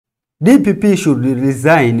DPP should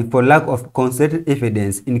resign for lack of concrete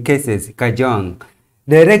evidence in cases. Kajwang,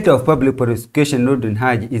 Director of Public Prosecution Nordin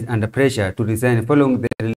Haji, is under pressure to resign following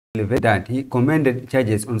the revelation that he commended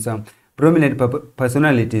charges on some prominent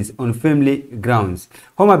personalities on family grounds.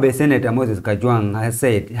 Homa Bay Senator Moses Kajwang has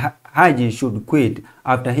said Haji should quit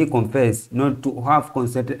after he confessed not to have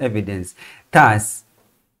concrete evidence, thus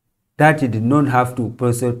that he did not have to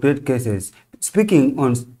prosecute cases. Speaking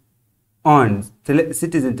on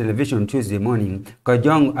Citizen Television Tuesday morning,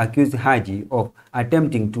 Kajwang accused Haji of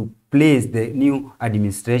attempting to please the new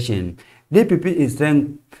administration. DPP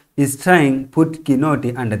is trying put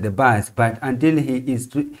Kinoti under the bus, but until he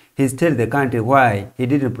tells the country why he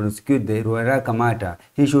didn't prosecute the Ruaraka matter,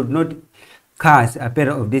 he should not cast a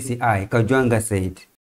pair of DCI, Kajwang said.